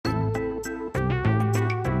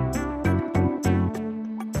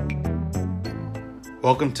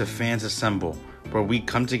Welcome to Fans Assemble, where we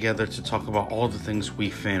come together to talk about all the things we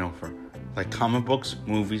fan over, like comic books,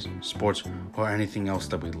 movies, sports, or anything else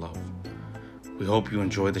that we love. We hope you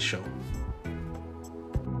enjoy the show.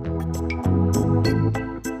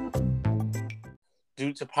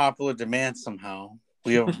 Due to popular demand somehow,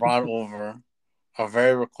 we have brought over a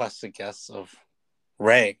very requested guest of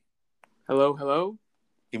Ray. Hello, hello.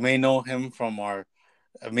 You may know him from our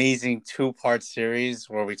amazing two-part series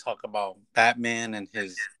where we talk about Batman and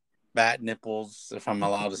his bat nipples, if I'm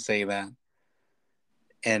allowed to say that,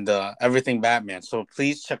 and everything Batman. So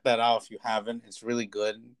please check that out if you haven't. It's really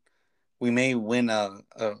good. We may win a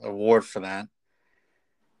award for that.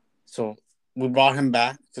 So we brought him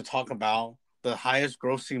back to talk about the highest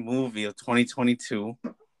grossing movie of 2022,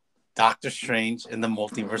 Doctor Strange in the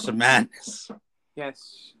Multiverse of Madness.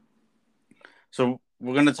 Yes. So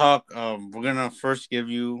we're gonna talk. We're gonna first give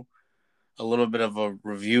you a little bit of a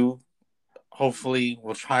review. Hopefully,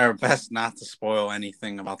 we'll try our best not to spoil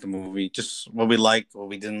anything about the movie. Just what we liked, what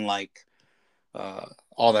we didn't like,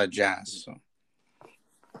 all that jazz.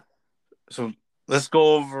 So let's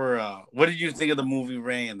go over. What did you think of the movie,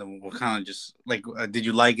 Ray? And then we'll kind of just like, did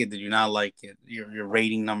you like it? Did you not like it? Your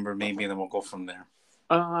rating number, maybe, and then we'll go from there.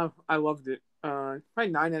 I loved it. Probably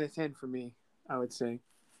 9 out of 10 for me, I would say.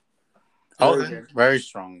 Okay, very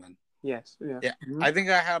strong then. Yes. Yeah. Mm-hmm. I think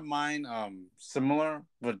I have mine similar,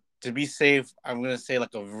 but to be safe, I'm gonna say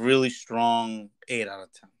like a really strong 8 out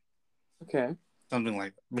of 10. Okay. Something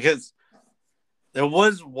like that. Because there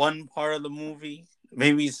was one part of the movie,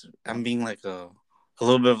 maybe I'm being like a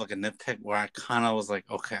little bit of like a nitpick, where I kind of was like,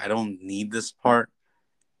 okay, I don't need this part.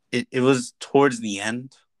 It was towards the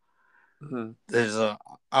end. Mm-hmm. There's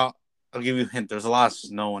I'll give you a hint. There's a lot of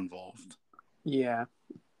snow involved. Yeah.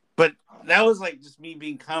 But that was like just me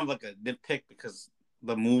being kind of like a nitpick because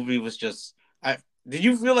the movie was just. Did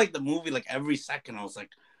you feel like the movie, like every second, I was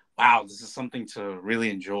like, wow, this is something to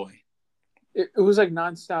really enjoy? It was like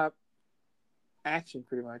nonstop action,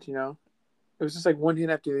 pretty much. You know, it was just like one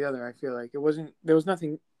hit after the other. I feel like it wasn't. There was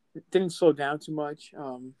nothing. It didn't slow down too much.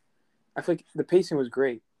 I feel like the pacing was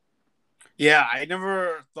great. Yeah, I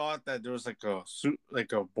never thought that there was like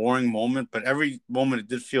a boring moment, but every moment it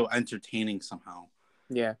did feel entertaining somehow.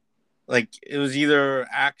 Yeah. Like it was either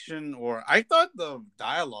action or I thought the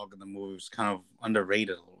dialogue in the movie was kind of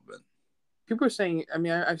underrated a little bit. People are saying. I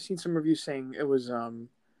mean, I've seen some reviews saying it was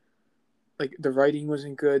like the writing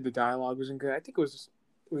wasn't good, the dialogue wasn't good. I think it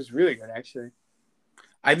was really good actually.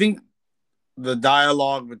 I think the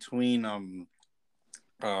dialogue between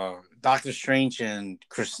Doctor Strange and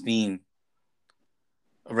Christine,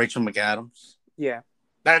 Rachel McAdams. Yeah.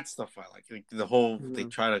 That stuff I like the whole they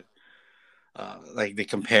try to like they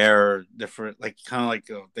compare different, like kind of like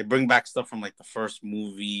they bring back stuff from like the first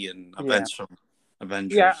movie and events from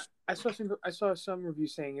Avengers. Yeah, I saw some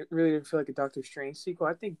reviews saying it really didn't feel like a Doctor Strange sequel.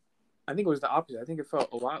 I think it was the opposite. I think it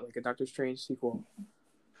felt a lot like a Doctor Strange sequel.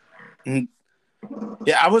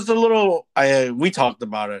 Yeah, I was a little. We talked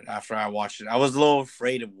about it after I watched it. I was a little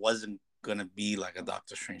afraid it wasn't gonna be like a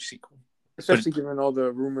Doctor Strange sequel, especially given all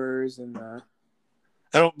the rumors and.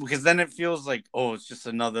 I don't, because then it feels like, oh, it's just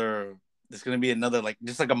another. It's gonna be another like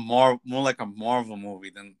just like a more like a Marvel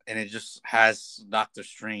movie than, and it just has Doctor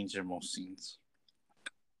Strange in most scenes.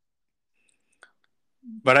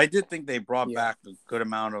 But I did think they brought back a good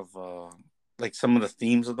amount of like some of the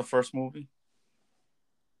themes of the first movie.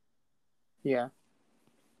 Yeah.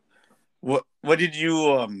 What did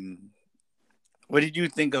you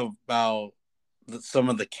think about some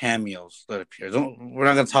of the cameos that appeared? We're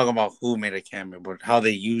not gonna talk about who made a cameo, but how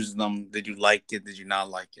they used them. Did you like it? Did you not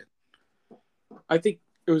like it? I think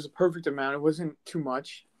it was a perfect amount. It wasn't too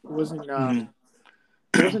much. It wasn't.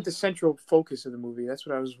 It wasn't the central focus of the movie. That's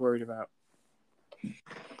what I was worried about.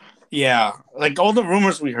 Yeah, like all the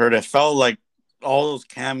rumors we heard, it felt like all those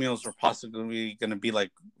cameos were possibly going to be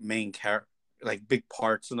like main like big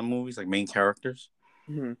parts of the movies, like main characters.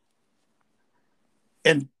 Mm-hmm.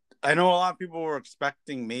 And I know a lot of people were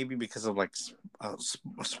expecting, maybe because of like a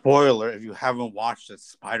spoiler, if you haven't watched it,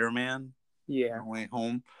 Spider-Man, No Way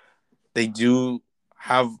Home, they do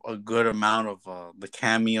have a good amount of the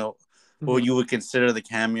cameo, or you would consider the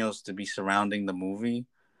cameos to be surrounding the movie.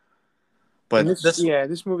 But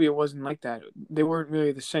this movie, it wasn't like that. They weren't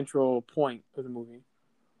really the central point of the movie.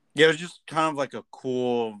 Yeah, it was just kind of like a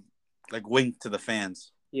cool, like wink to the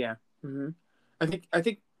fans. Yeah. Mm-hmm. I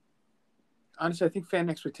think, honestly, I think fan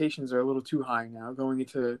expectations are a little too high now going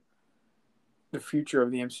into the future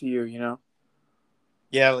of the MCU, you know?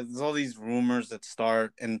 Yeah, like there's all these rumors that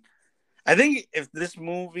start. And I think if this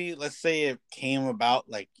movie, let's say it came about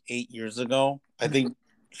like 8 years ago, I think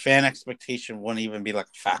fan expectation wouldn't even be like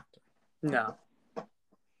a factor. No.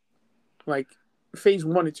 like phase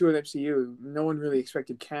 1 and 2 of the MCU, no one really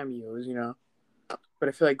expected cameos, you know. But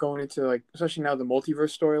I feel like going into like, especially now the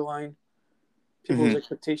multiverse storyline, people's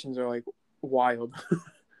expectations are like wild,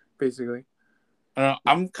 basically.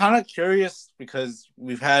 I'm kind of curious because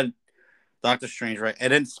we've had Doctor Strange, right?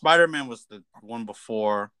 And then Spider-Man was the one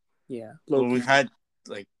before. Yeah, So Loki. we've had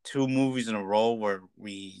like 2 movies in a row where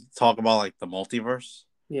we talk about like the multiverse.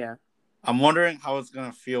 Yeah. I'm wondering how it's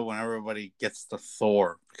gonna feel when everybody gets to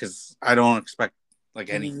Thor because I don't expect like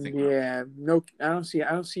anything. Yeah, no, I don't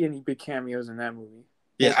see any big cameos in that movie.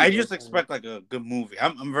 Yeah, I just Multiverse, I mean. expect like a good movie.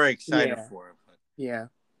 I'm very excited Yeah, for it, but yeah.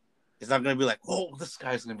 it's not gonna be like, oh, this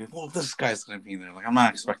guy's gonna be, oh, this guy's gonna be there. Like I'm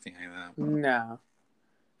not expecting any of that. No,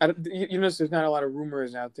 I don't, you notice there's not a lot of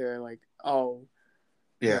rumors out there like, oh,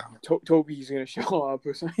 you Yeah, know, Toby's gonna show up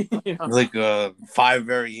or something. You know? like 5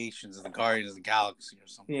 variations of the Guardians of the Galaxy or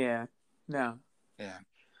something. Yeah, no. Yeah,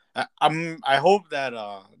 I hope that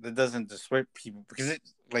that doesn't dissuade people because it,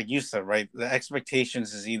 like you said, right? The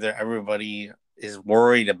expectations is either everybody is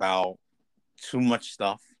worried about too much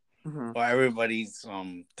stuff, Mm-hmm. or everybody's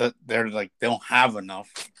they're like they don't have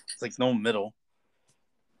enough. It's like no middle.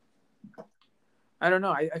 I don't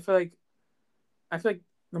know. I feel like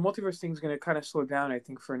the multiverse thing's gonna kind of slow down. I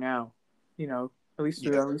think for now, you know, at least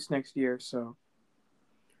through Yeah, at least next year. So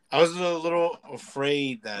I was a little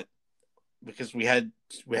afraid that because we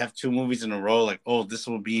have 2 movies in a row, like oh this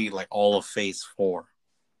will be like all of Phase 4.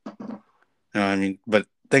 You know what I mean? But just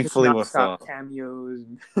thankfully with nonstop cameos.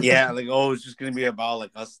 yeah, like oh it's just gonna be about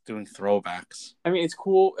like us doing throwbacks. I mean, it's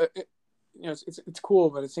cool. You know, it's cool,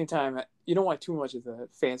 but at the same time, you don't want too much of the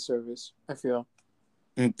fan service. I feel.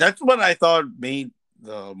 And that's what I thought made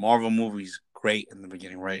the Marvel movies great in the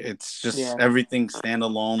beginning, right? It's just Yeah, everything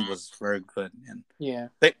standalone was very good, and yeah.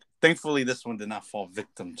 thankfully this one did not fall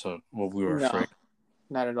victim to what we were No, afraid.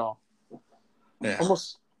 not at all. Yeah,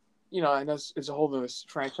 Almost, you know, I know it's a whole other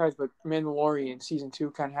franchise, but Mandalorian season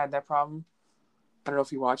 2 kind of had that problem. I don't know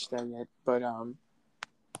if you watched that yet, but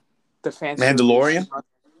the fan service. Mandalorian.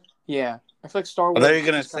 Yeah, I feel like Star I thought Wars you were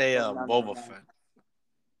gonna is kind say of going down that Boba line. Fett.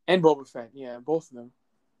 And Boba Fett. Yeah, both of them.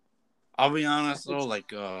 I'll be honest though, like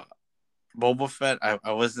Boba Fett,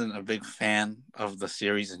 I wasn't a big fan of the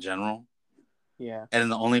series in general, Yeah,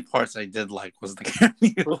 and the only parts I did like was the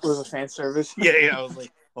was a cameos. fan service. Yeah, I was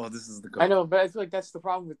like, oh, this is the I goat. know, but I feel like that's the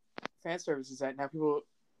problem with fan service is that now people,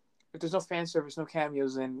 if there's no fan service, no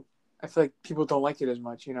cameos, then I feel like people don't like it as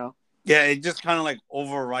much. You know, Yeah, it just kind of like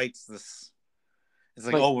overwrites this. It's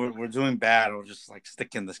like, like oh, we're doing bad. We'll just like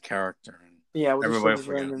stick in this character, and yeah, we'll just show everybody this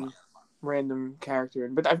forget about it. random character.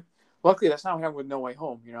 But luckily that's not what happened with No Way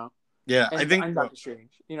Home. You know, Yeah, I and think. I'm Doctor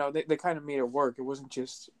Strange. You know, they kind of made it work. It wasn't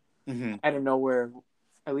just Mm-hmm. out of nowhere.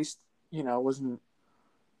 At least you know, it wasn't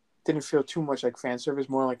didn't feel too much like fan service,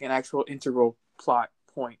 more like an actual integral plot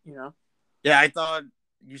point. You know. Yeah, I thought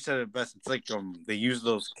you said it best. It's like they use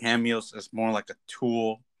those cameos as more like a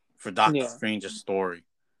tool for Doctor Yeah. Strange's story.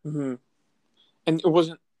 Mm-hmm. And it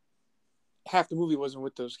wasn't half the movie wasn't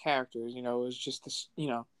with those characters. You know, it was just this. You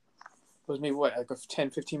know, it was maybe what like a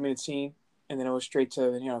 10-15 minute scene, and then it was straight to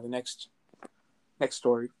the next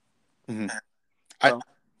story. Mm-hmm. So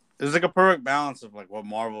It was like a perfect balance of like what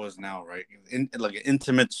Marvel is now, right? Like an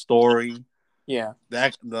intimate story. yeah,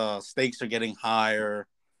 The stakes are getting higher.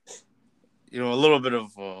 You know, a little bit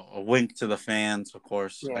of a wink to the fans, of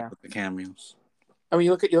course, like yeah. with the cameos. I mean,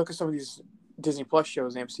 you look at some of these Disney Plus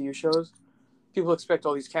shows, MCU shows. People expect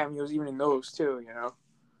all these cameos, even in those too. You know.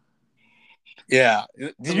 Yeah.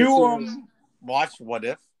 Did you Series. watch What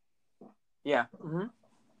If? Yeah. Mm-hmm.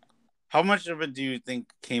 How much of it do you think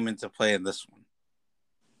came into play in this one?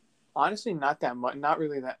 Honestly, not that much. Not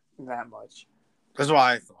really that much. That's what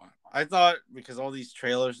I thought. I thought because all these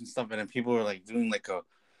trailers and stuff, and then people were like doing like a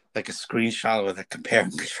screenshot with a compare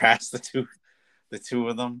and contrast the two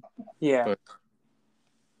of them. Yeah. But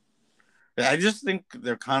I just think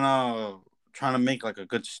they're kind of trying to make like a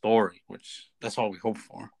good story, which that's all we hope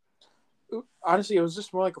for. Honestly, it was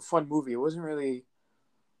just more like a fun movie. It wasn't really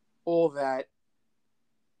all that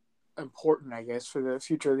important, I guess, for the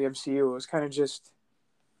future of the MCU. It was kind of just,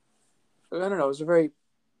 I don't know.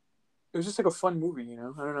 It was just like a fun movie, you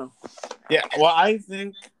know. I don't know. Yeah, well, I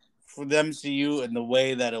think for the MCU and the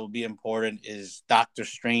way that it will be important is Doctor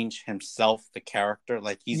Strange himself, the character.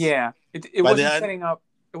 Like he's It by wasn't the end, setting up.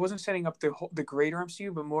 It wasn't setting up the greater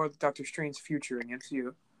MCU, but more Doctor Strange's future in the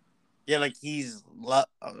MCU. yeah, like he's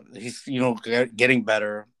getting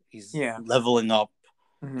better. He's Yeah. leveling up.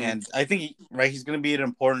 Mm-hmm. And I think he's going to be an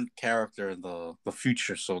important character in the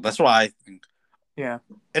future. So that's why I think. Yeah.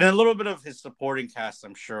 And a little bit of his supporting cast,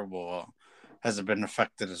 I'm sure, has been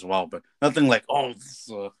affected as well, but nothing like, oh,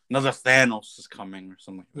 another Thanos is coming or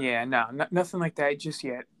something like that. Yeah, no, nothing like that just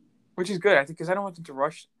yet, which is good. I think because I don't want them to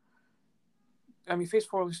rush. I mean, Phase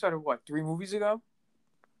 4 only started what 3 movies ago,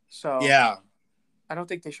 so Yeah, I don't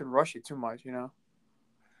think they should rush it too much.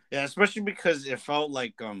 yeah, especially because it felt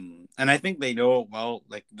like, and I think they know it well.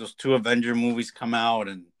 Like those two Avenger movies come out,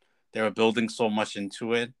 and they were building so much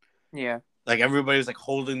into it. Yeah. Like everybody was like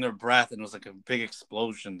holding their breath, and it was like a big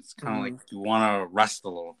explosion. It's kind of like you want to rest a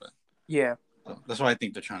little bit. Yeah. So that's what I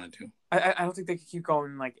think they're trying to do. I don't think they could keep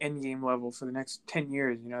going like Endgame level for the next 10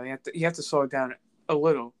 years. You have to slow it down a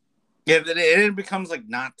little. Yeah, it becomes like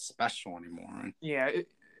not special anymore. Right? Yeah,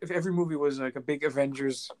 if every movie was like a big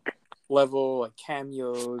Avengers level, like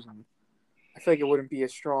cameos, and I feel like it wouldn't be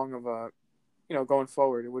as strong of a, going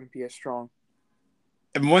forward, it wouldn't be as strong.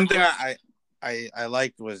 And one thing I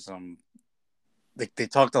liked was like they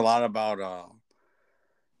talked a lot about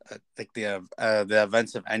like the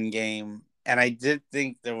events of Endgame, and I did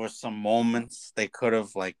think there were some moments they could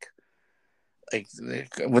have like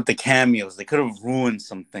with the cameos, they could have ruined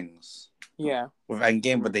some things. Yeah. With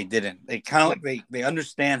Endgame, but they didn't. They kind of like they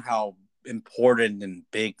understand how important and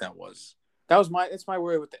big that was. That's my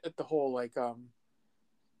worry with the whole like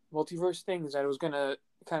multiverse thing, is that it was gonna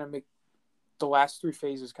kind of make the last 3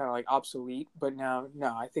 phases kind of like obsolete. But now,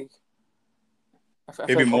 no, I think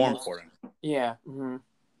Maybe more important. Yeah. Mm-hmm.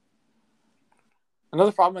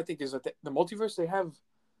 Another problem I think is that the multiverse, they have,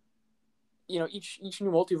 each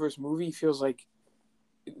new multiverse movie feels like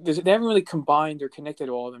they haven't really combined or connected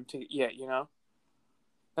all of them to yet.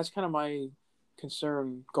 That's kind of my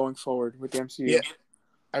concern going forward with the MCU. Yeah,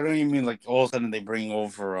 I don't even mean like all of a sudden they bring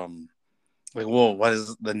over like, whoa, what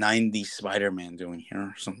is the '90s Spider-Man doing here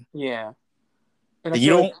or something? Yeah, and you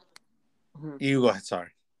don't. Mm-hmm. You go ahead.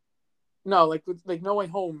 Sorry. No, like No Way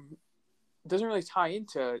Home doesn't really tie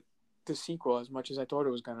into the sequel as much as I thought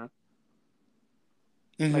it was gonna.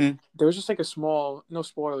 Mm-hmm. Like there was just like a small, no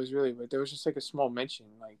spoilers really, but there was just like a small mention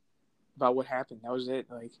like about what happened. That was it.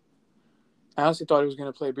 Like I honestly thought it was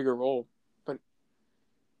gonna play a bigger role, but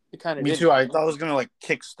it kind of Me didn't. too. I thought it was gonna like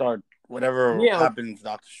kickstart whatever happened with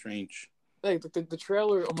Doctor Strange. Like the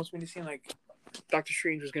trailer almost made it seem like Doctor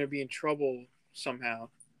Strange was gonna be in trouble somehow,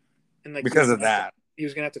 and like because of that, he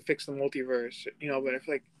was gonna have to fix the multiverse. But I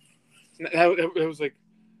feel like that was like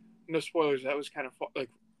no spoilers. That was kind of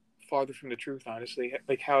farther from the truth, honestly.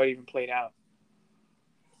 Like how it even played out.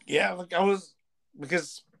 Yeah, like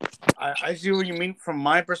because I see what you mean. From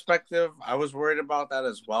my perspective, I was worried about that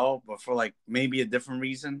as well, but for like maybe a different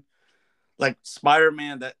reason. Like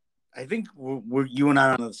Spider-Man, that I think we're you and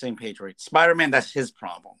I are on the same page, right? Spider-Man, that's his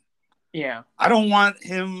problem. Yeah. I don't want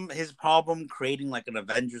his problem creating like an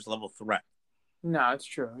Avengers level threat. No, it's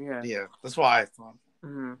true. Yeah. Yeah, that's why I thought.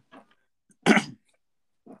 Mm-hmm.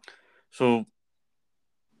 So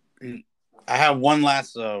I have one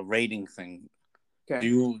last rating thing. Okay.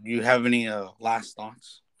 Do you have any last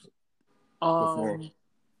thoughts? I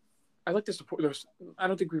like the support. I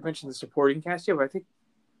don't think we mentioned the supporting cast yet, but I think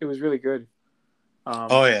it was really good.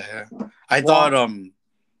 Oh yeah. I thought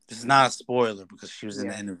this is not a spoiler because she was in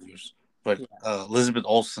the interviews, but Elizabeth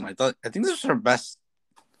Olsen. I think this was her best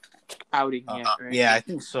outing. Right? Yeah, I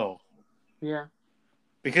think so. Yeah,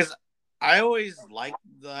 because I always liked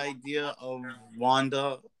the idea of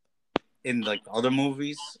Wanda in like other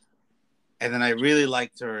movies, and then I really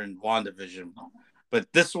liked her in WandaVision.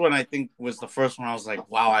 But this one, I think, was the first one I was like,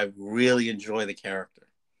 wow, I really enjoy the character.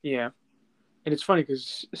 Yeah. And it's funny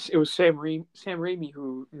because it was Sam Raimi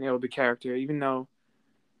who nailed the character, even though,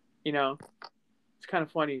 it's kind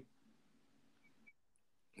of funny.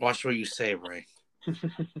 Watch what you say, Ray.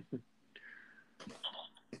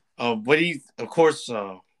 What do you? Of course,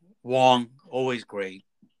 Wong, always great.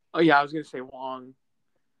 Oh yeah, I was gonna say Wong,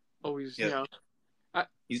 always. Yeah.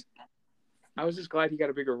 I was just glad he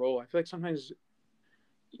got a bigger role. I feel like sometimes,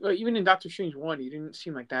 even in Doctor Strange 1, he didn't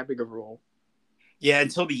seem like that big of a role. Yeah,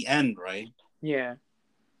 until the end, right? Yeah.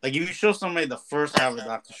 Like, if you show somebody the first half of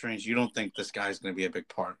Doctor Strange, you don't think this guy's going to be a big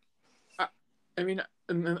part. I mean,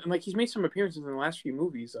 and like, he's made some appearances in the last few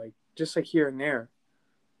movies, like, just like here and there.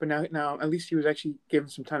 But now at least he was actually given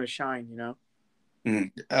some time to shine,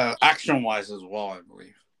 Mm-hmm. Action-wise as well, I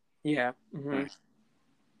believe. Yeah. Mm-hmm.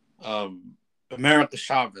 Right. America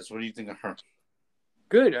Chavez, what do you think of her?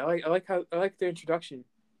 Good. I like their introduction,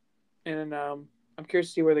 and I'm curious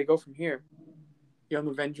to see where they go from here. Young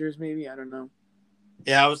Avengers, maybe, I don't know.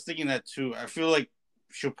 Yeah, I was thinking that too. I feel like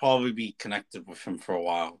she'll probably be connected with him for a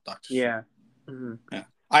while, Doctor. Yeah. Mm-hmm. Yeah.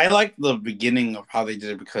 I like the beginning of how they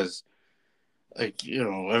did it because, like,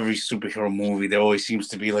 every superhero movie there always seems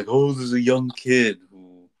to be like, oh, there's a young kid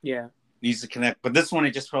who needs to connect. But this one,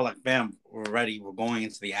 it just felt like, bam, we're ready. We're going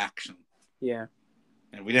into the action. Yeah.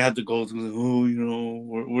 And we didn't have to go through,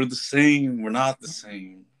 we're the same. We're not the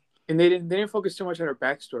same. And they didn't focus too much on her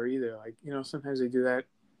backstory either. Like, sometimes they do that.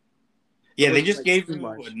 It Yeah, they wasn't just like gave too you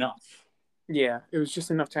much. enough. Yeah, it was just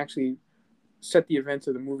enough to actually set the events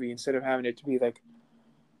of the movie instead of having it to be like,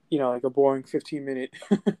 like a boring 15-minute.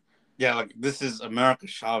 Yeah, like this is America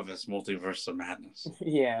Chavez Multiverse of Madness.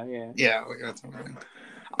 Yeah, yeah. Yeah, like that's amazing.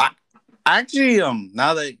 I actually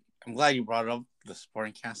now that I'm glad you brought up the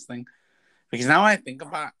supporting cast thing, because now I think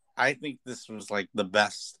about it, I think this was like the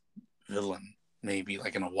best villain maybe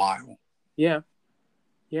like in a while. Yeah.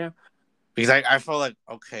 Yeah. Because I felt like,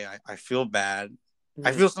 okay, I feel bad. Mm-hmm.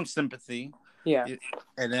 I feel some sympathy. Yeah.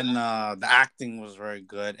 And then the acting was very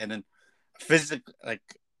good. And then physically, like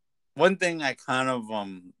one thing I kind of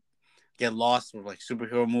get lost with like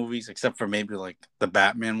superhero movies, except for maybe like the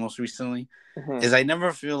Batman most recently, is I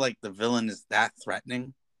never feel like the villain is that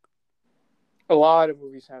threatening. A lot of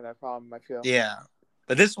movies have that problem, I feel. Yeah.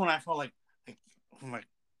 But this one I felt like I'm like,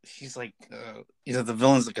 she's like the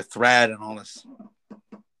villain's like a threat and all this.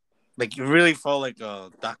 Like you really felt like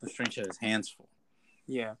Doctor Strange had his hands full.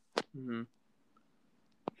 Yeah. Mm-hmm.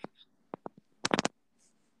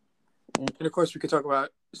 And of course, we could talk about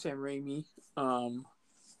Sam Raimi.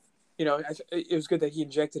 It was good that he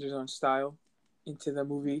injected his own style into the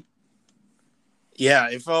movie. Yeah,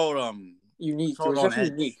 it felt unique. It was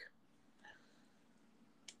definitely unique.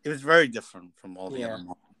 It was very different from all the other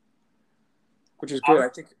ones. Which is good.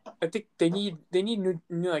 I think they need new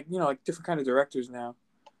like different kind of directors now.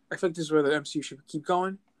 I feel like this is where the MCU should keep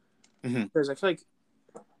going. Mm-hmm. Because I feel like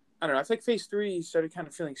I feel like Phase 3 started kind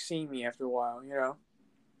of feeling samey after a while,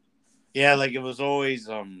 Yeah, like it was always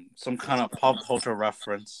some kind of pop culture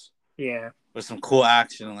reference. Yeah. With some cool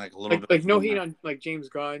action and like a little bit like no hate on like James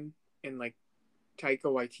Gunn and like Taika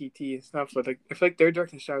Waititi and stuff, but like I feel like their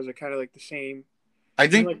directing styles are kind of like the same. I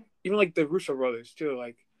think even like the Russo brothers too,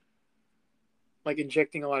 like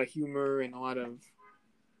injecting a lot of humor and a lot of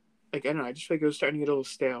like I don't know. I just feel like it was starting to get a little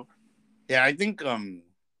stale. Yeah, I think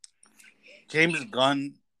James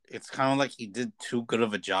Gunn. It's kind of like he did too good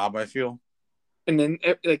of a job. I feel. And then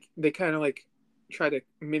like they kind of like try to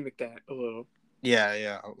mimic that a little.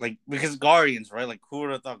 Yeah, like because Guardians, right? Like who would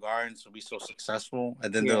have thought Guardians would be so successful?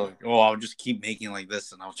 And then they're like, "Oh, I'll just keep making like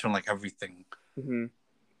this, and I'll turn like everything,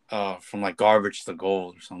 from like garbage to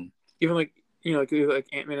gold or something." Even like like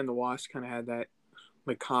Ant-Man and the Wasp kind of had that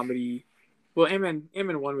like comedy. Well, Ant-Man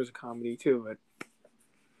 1 was a comedy too, but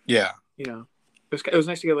yeah, it was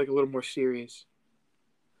nice to get like a little more serious.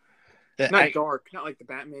 Not dark, not like the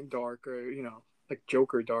Batman dark or like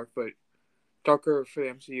Joker dark, but darker for the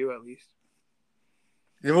MCU at least.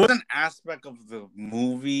 There was an aspect of the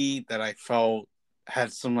movie that I felt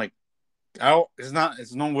had some like,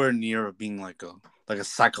 it's nowhere near being like a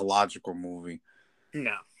psychological movie.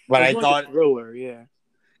 No, but I thought like a thriller, yeah.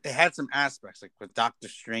 It had some aspects like with Doctor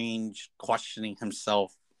Strange questioning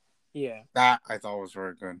himself. Yeah, that I thought was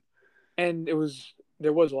very good. And there was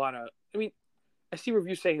a lot of. I mean, I see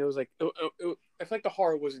reviews saying it was like. I feel like the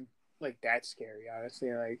horror wasn't like that scary,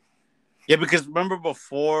 honestly. Like. Yeah, because remember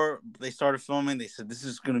before they started filming, they said this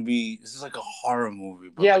is like a horror movie.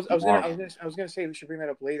 Yeah, I was gonna say we should bring that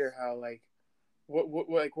up later. How like,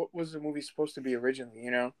 what was the movie supposed to be originally?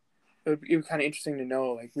 It would be kind of interesting to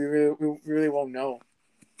know. Like we really won't know,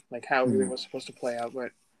 like how it really was supposed to play out.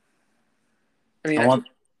 But I mean,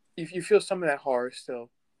 you feel some of that horror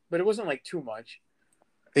still, but it wasn't like too much.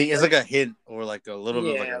 It's like a hint or like a little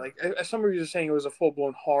bit. Yeah, like some reviews are saying it was a full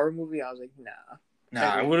blown horror movie. I was like, nah. Nah,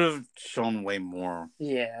 I would have shown way more.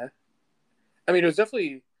 Yeah. I mean, it was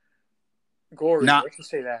definitely gory. Let's just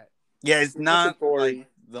say that. Yeah, it's not gory. Like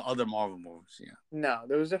the other Marvel movies, yeah. No,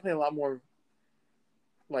 there was definitely a lot more,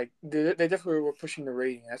 like, they definitely were pushing the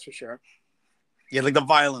rating, that's for sure. Yeah, like the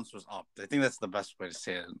violence was up. I think that's the best way to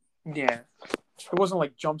say it. Yeah. It wasn't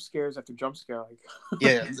like jump scares after jump scare. Like.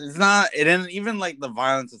 Yeah, it's not. It didn't even like the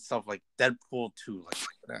violence itself, like Deadpool 2.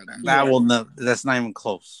 Like, that's not even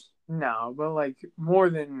close. No, but like more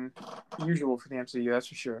than usual for the MCU, that's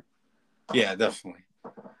for sure. Yeah, definitely.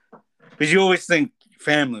 Because you always think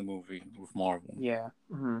family movie with Marvel. Yeah.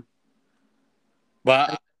 Mm-hmm.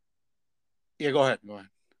 But yeah, go ahead.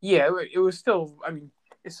 Yeah, it was still. I mean,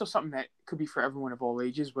 it's still something that could be for everyone of all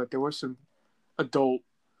ages, but there were some adult,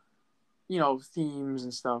 themes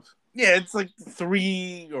and stuff. Yeah, it's like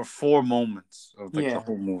 3 or 4 moments of like the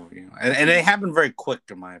whole movie, and it happened very quick,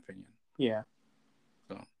 in my opinion. Yeah.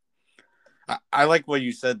 I like what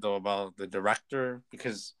you said though about the director,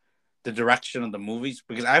 because the direction of the movies,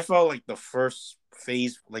 because I felt like the first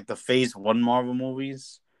phase, like the Phase 1 Marvel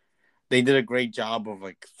movies, they did a great job of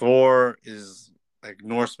like Thor is like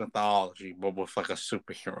Norse mythology, but with like a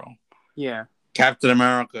superhero. Yeah. Captain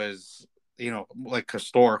America is, like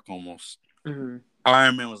historic almost. Mm-hmm.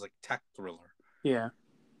 Iron Man was like tech thriller. Yeah.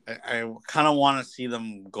 I kind of want to see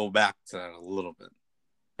them go back to that a little bit.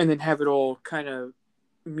 And then have it all kind of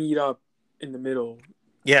meet up in the middle.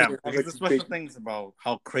 Yeah, because the special things about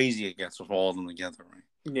how crazy it gets with all of them together, right?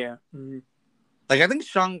 Yeah. Mm-hmm. Like, I think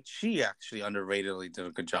Shang-Chi actually underratedly did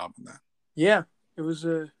a good job in that. Yeah. It was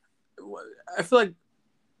I feel like,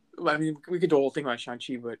 I mean, we could do a whole thing about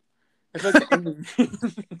Shang-Chi, but I feel like the ending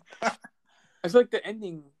I feel like the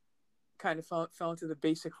ending kind of fell into the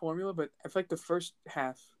basic formula, but I feel like the first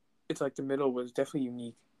half, it's like the middle was definitely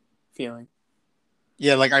unique feeling.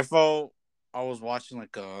 Yeah, like I felt I was watching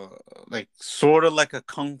like sort of like a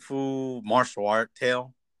kung fu martial art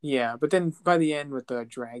tale. Yeah, but then by the end with the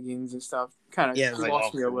dragons and stuff, kind of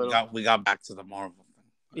lost me a little. We got back to the Marvel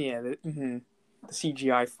thing. Yeah, the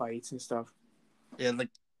CGI fights and stuff. Yeah, like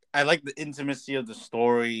I like the intimacy of the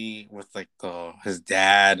story with like his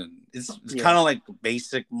dad, and it's kind of like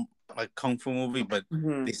basic like kung fu movie, but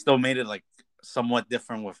they still made it like somewhat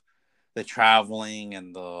different with the traveling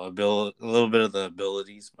and a little bit of the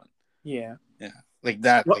abilities, but yeah, like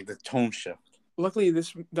that, like the tone shift. Luckily,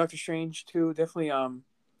 this Doctor Strange too definitely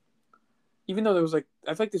even though there was like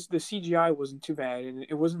I feel like the CGI wasn't too bad, and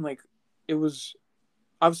it wasn't like it was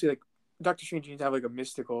obviously like Doctor Strange needs to have like a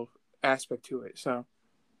mystical aspect to it, so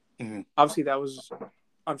obviously that was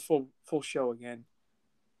on full show again,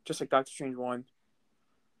 just like Doctor Strange 1.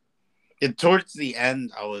 Towards the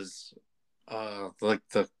end, I was like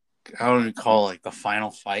I don't even call it like the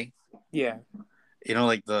final fight. Yeah.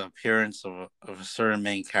 Like the appearance of a certain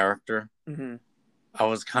main character. Mm-hmm. I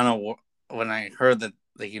was kind of, when I heard that,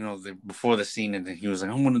 like, before the scene, and he was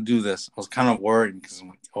like, I'm going to do this, I was kind of worried because I'm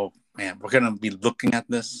like, oh, man, we're going to be looking at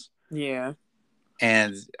this. Yeah.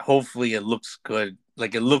 And hopefully it looks good.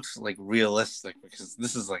 Like, it looks, like, realistic because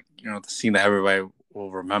this is, like, the scene that everybody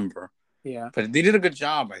will remember. Yeah. But they did a good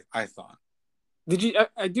job, I thought. Did you?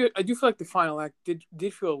 I do feel like the final act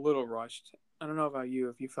did feel a little rushed. I don't know about you,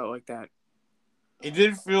 if you felt like that. It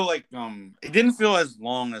did feel like it didn't feel as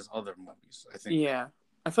long as other movies, I think. Yeah.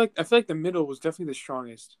 I feel like the middle was definitely the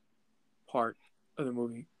strongest part of the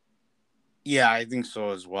movie. Yeah, I think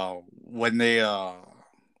so as well. When they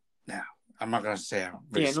I'm not gonna say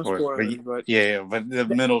no spoilers, but but the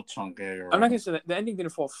middle chunk. Yeah, I'm not gonna say that the ending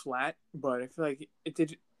didn't fall flat, but I feel like it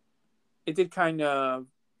did kind of.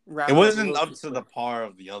 It wasn't up to the par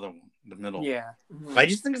of the other one, the middle. Yeah, but I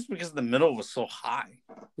just think it's because the middle was so high.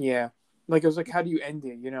 Yeah, like it was like, how do you end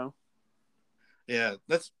it? Yeah,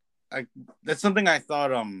 that's something I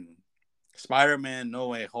thought. Spider-Man No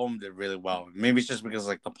Way Home did really well. Maybe it's just because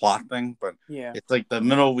like the plot thing, but it's like the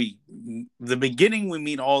middle. The beginning we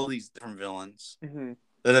meet all these different villains. Mm-hmm.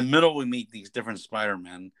 Then the middle we meet these different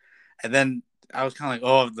Spider-Men, and then I was kind of like,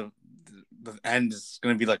 oh, the end is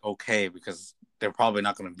gonna be like okay because they're probably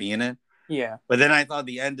not gonna be in it. Yeah. But then I thought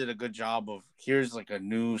the end did a good job of here's like a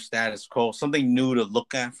new status quo, something new to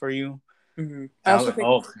look at for you. Mm-hmm.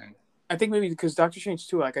 I think maybe because Doctor Strange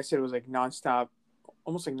 2, like I said, it was like nonstop.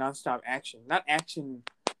 Almost like nonstop action, not action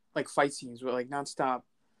like fight scenes, but like nonstop.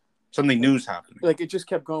 Something new's happening. Like it just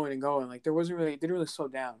kept going and going. Like it didn't really slow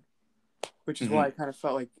down, which is why I kind of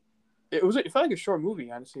felt like it felt like a short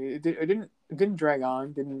movie. Honestly, it didn't drag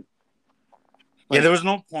on. Didn't. There was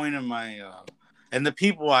no point in my. And the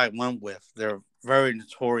people I went with, they're very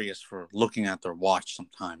notorious for looking at their watch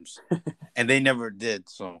sometimes, and they never did.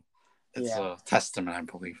 So it's a testament, I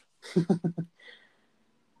believe.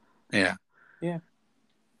 Yeah. Yeah.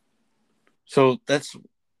 So that's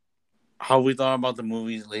how we thought about the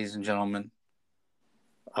movies, ladies and gentlemen.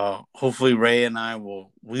 Hopefully Ray and I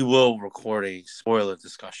will record a spoiler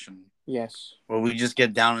discussion. Yes. Where we just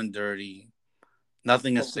get down and dirty.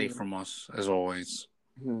 Nothing is safe from us, as always.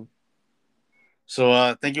 Mm-hmm.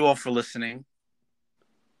 So thank you all for listening.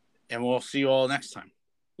 And we'll see you all next time.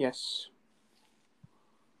 Yes.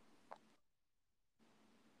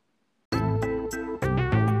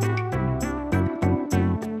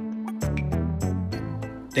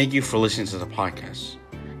 Thank you for listening to the podcast.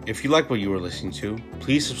 If you like what you were listening to,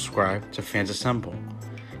 please subscribe to Fans Assemble.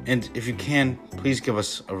 And if you can, please give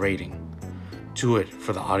us a rating. Do it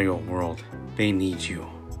for the audio world. They need you.